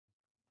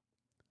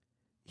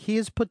he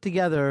has put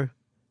together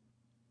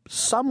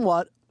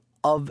somewhat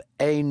of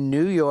a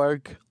New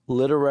York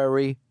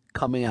literary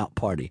coming out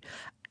party.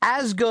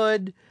 As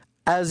good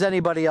as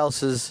anybody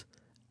else's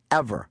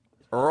ever.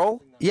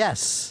 Earl?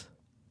 Yes.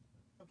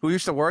 Who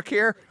used to work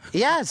here?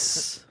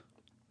 Yes.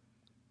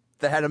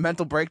 That had a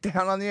mental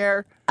breakdown on the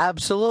air?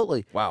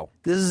 Absolutely. Wow.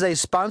 This is a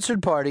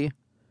sponsored party.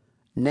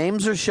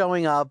 Names are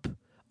showing up.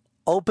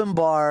 Open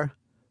bar,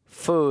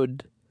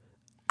 food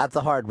at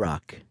the Hard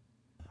Rock.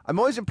 I'm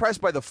always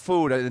impressed by the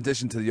food in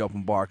addition to the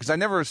open bar, because I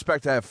never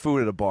expect to have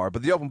food at a bar,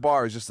 but the open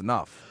bar is just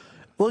enough.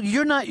 Well,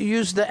 you're not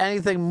used to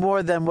anything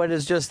more than what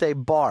is just a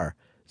bar.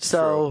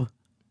 So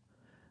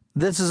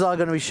this is all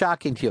going to be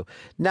shocking to you.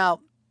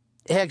 Now,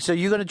 Hicks, are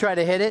you going to try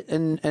to hit it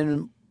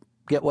and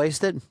get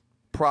wasted?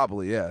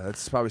 Probably, yeah.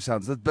 That's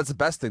the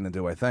best thing to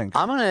do, I think.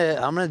 I'm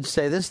gonna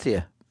say this to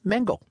you: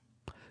 mingle,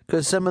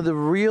 because some of the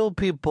real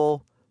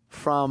people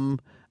from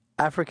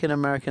African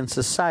American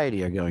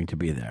society are going to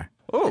be there.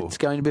 Ooh. It's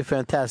going to be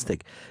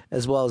fantastic,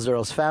 as well as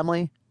Earl's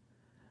family,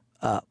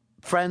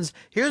 friends.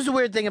 Here's the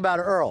weird thing about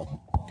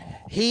Earl: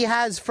 he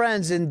has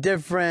friends in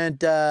different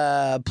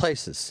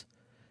places.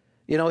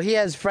 You know, he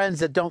has friends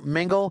that don't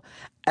mingle,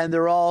 and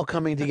they're all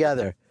coming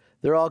together.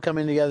 They're all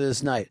coming together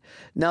this night.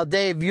 Now,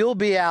 Dave, you'll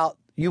be out.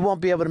 You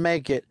won't be able to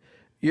make it.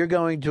 You're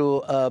going to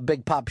a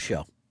big pop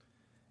show.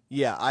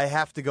 Yeah, I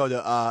have to go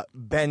to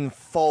Ben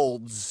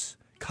Folds'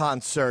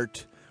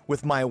 concert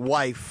with my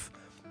wife.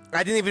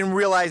 I didn't even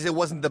realize it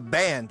wasn't the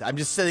band. I'm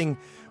just sitting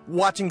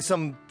watching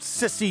some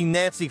sissy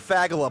Nancy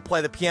Fagala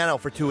play the piano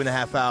for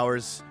 2.5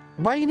 hours.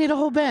 Why do you need a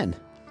whole band?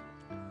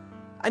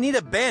 I need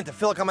a band to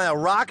feel like I'm at a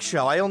rock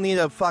show. I don't need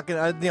a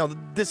fucking,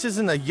 this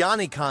isn't a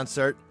Yanni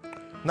concert.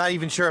 Not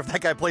even sure if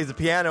that guy plays the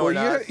piano or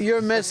not.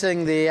 You're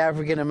missing the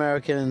African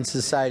American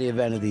Society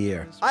event of the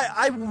year.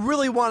 I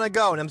really want to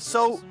go, and I'm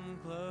so...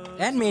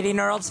 And meeting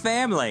Earl's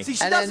family. See,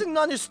 she doesn't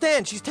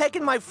understand. She's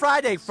taking my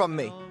Friday from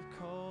me.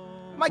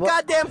 My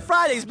goddamn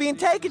Friday's being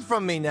taken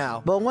from me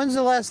now. But when's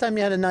the last time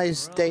you had a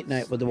nice date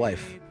night with the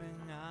wife?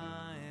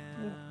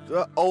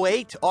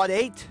 08? Odd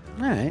 8?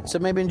 All right, so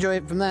maybe enjoy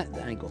it from that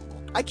angle.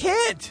 I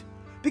can't.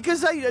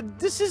 Because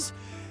this is...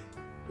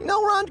 You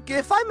know, Ron,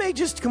 if I may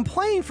just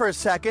complain for a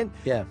second.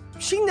 Yeah.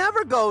 She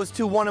never goes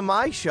to one of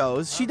my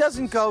shows. She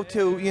doesn't go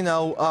to,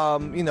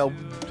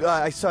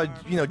 I saw,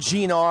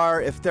 Gene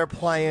R. if they're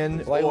playing.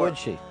 Why would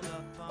she?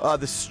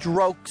 The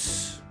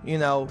Strokes,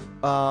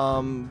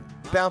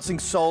 Bouncing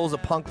Souls, a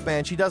punk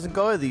band. She doesn't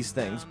go to these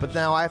things. But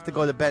now I have to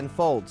go to Ben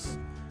Folds.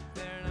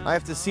 I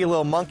have to see a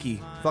little monkey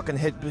fucking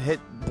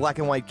hit black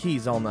and white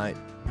keys all night.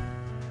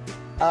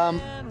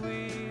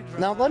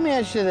 Now, let me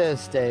ask you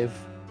this, Dave.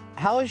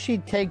 How is she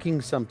taking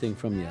something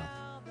from you?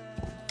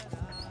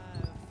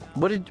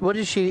 What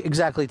is she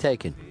exactly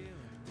taking?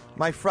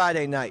 My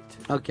Friday night.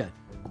 Okay.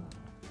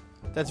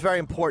 That's very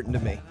important to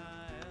me.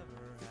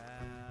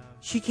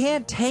 She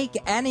can't take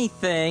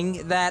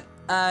anything that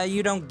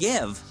you don't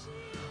give.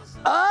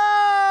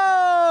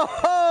 Oh!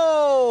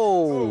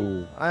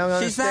 I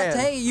don't She's understand.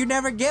 not taking. You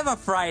never give a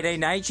Friday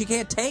night. She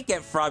can't take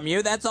it from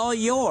you. That's all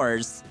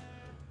yours.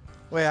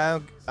 Wait,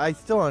 I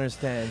still don't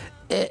understand.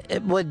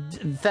 What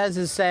Fez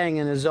is saying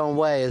in his own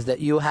way is that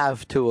you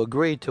have to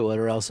agree to it,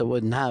 or else it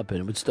wouldn't happen.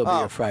 It would still be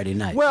your Friday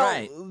night. Well,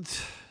 Right.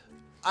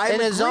 I'm In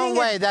his own agreeing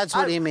way, that's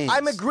what he means.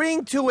 I'm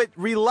agreeing to it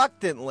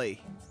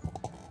reluctantly.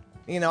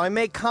 I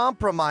make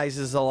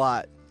compromises a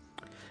lot.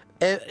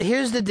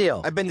 Here's the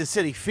deal. I've been to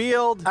City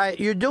Field. All right,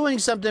 you're doing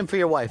something for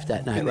your wife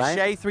that night, Been to right?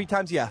 Shea 3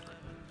 times, yeah.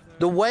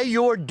 The way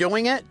you're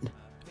doing it,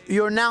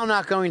 you're now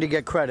not going to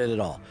get credit at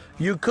all.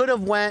 You could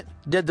have went,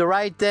 did the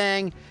right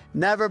thing,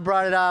 never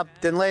brought it up,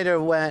 then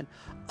later went,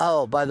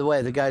 oh, by the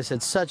way, the guys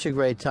had such a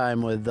great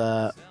time with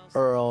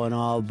Earl and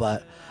all,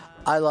 but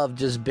I love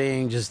just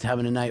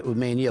having a night with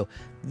me and you.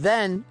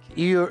 Then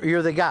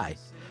you're the guy.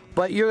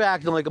 But you're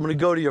acting like I'm going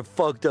to go to your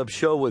fucked up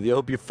show with you. I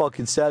hope you're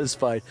fucking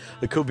satisfied.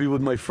 I could be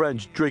with my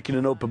friends drinking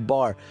an open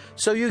bar.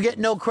 So you get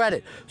no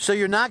credit. So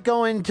you're not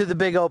going to the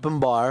big open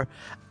bar,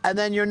 and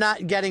then you're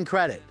not getting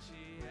credit.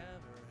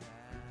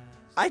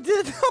 I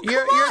did. Oh,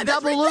 You're on, a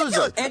that's double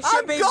loser. ridiculous. It should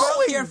I'm be going.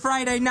 both your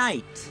Friday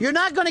night. You're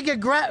not going to get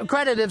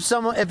credit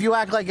if you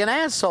act like an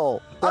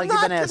asshole, like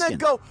you've been asking. I'm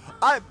not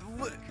gonna go.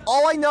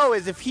 All I know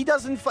is if he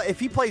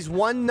plays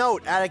one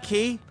note out of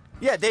key,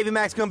 yeah, Davey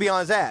Mack's gonna be on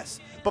his ass.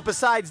 But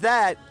besides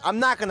that, I'm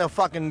not gonna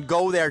fucking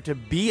go there to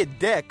be a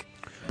dick.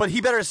 But he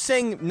better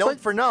sing note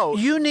for note.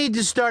 You need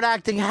to start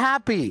acting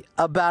happy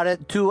about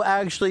it to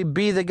actually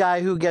be the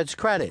guy who gets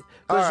credit.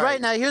 Because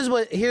right now,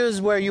 here's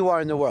where you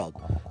are in the world.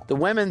 The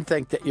women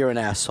think that you're an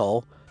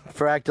asshole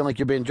for acting like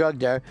you're being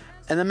drugged there,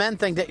 and the men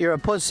think that you're a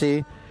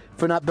pussy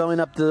for not going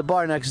up to the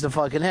bar next to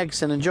fucking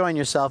Hicks and enjoying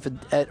yourself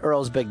at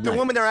Earl's big night. The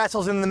women are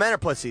assholes and the men are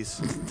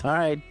pussies. All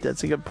right,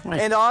 that's a good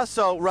point. And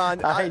also,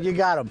 Ron, all right, you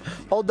got him.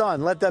 Hold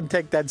on, let them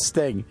take that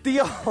sting.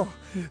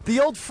 The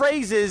old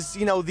phrase is,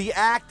 the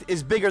act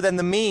is bigger than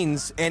the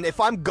means, and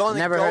if I'm gonna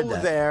go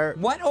there,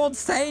 what old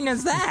saying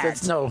is that?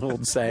 That's no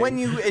old saying.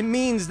 It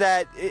means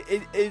that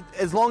it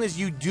as long as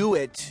you do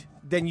it,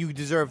 then you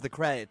deserve the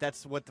credit.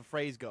 That's what the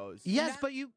phrase goes. Yes, but you.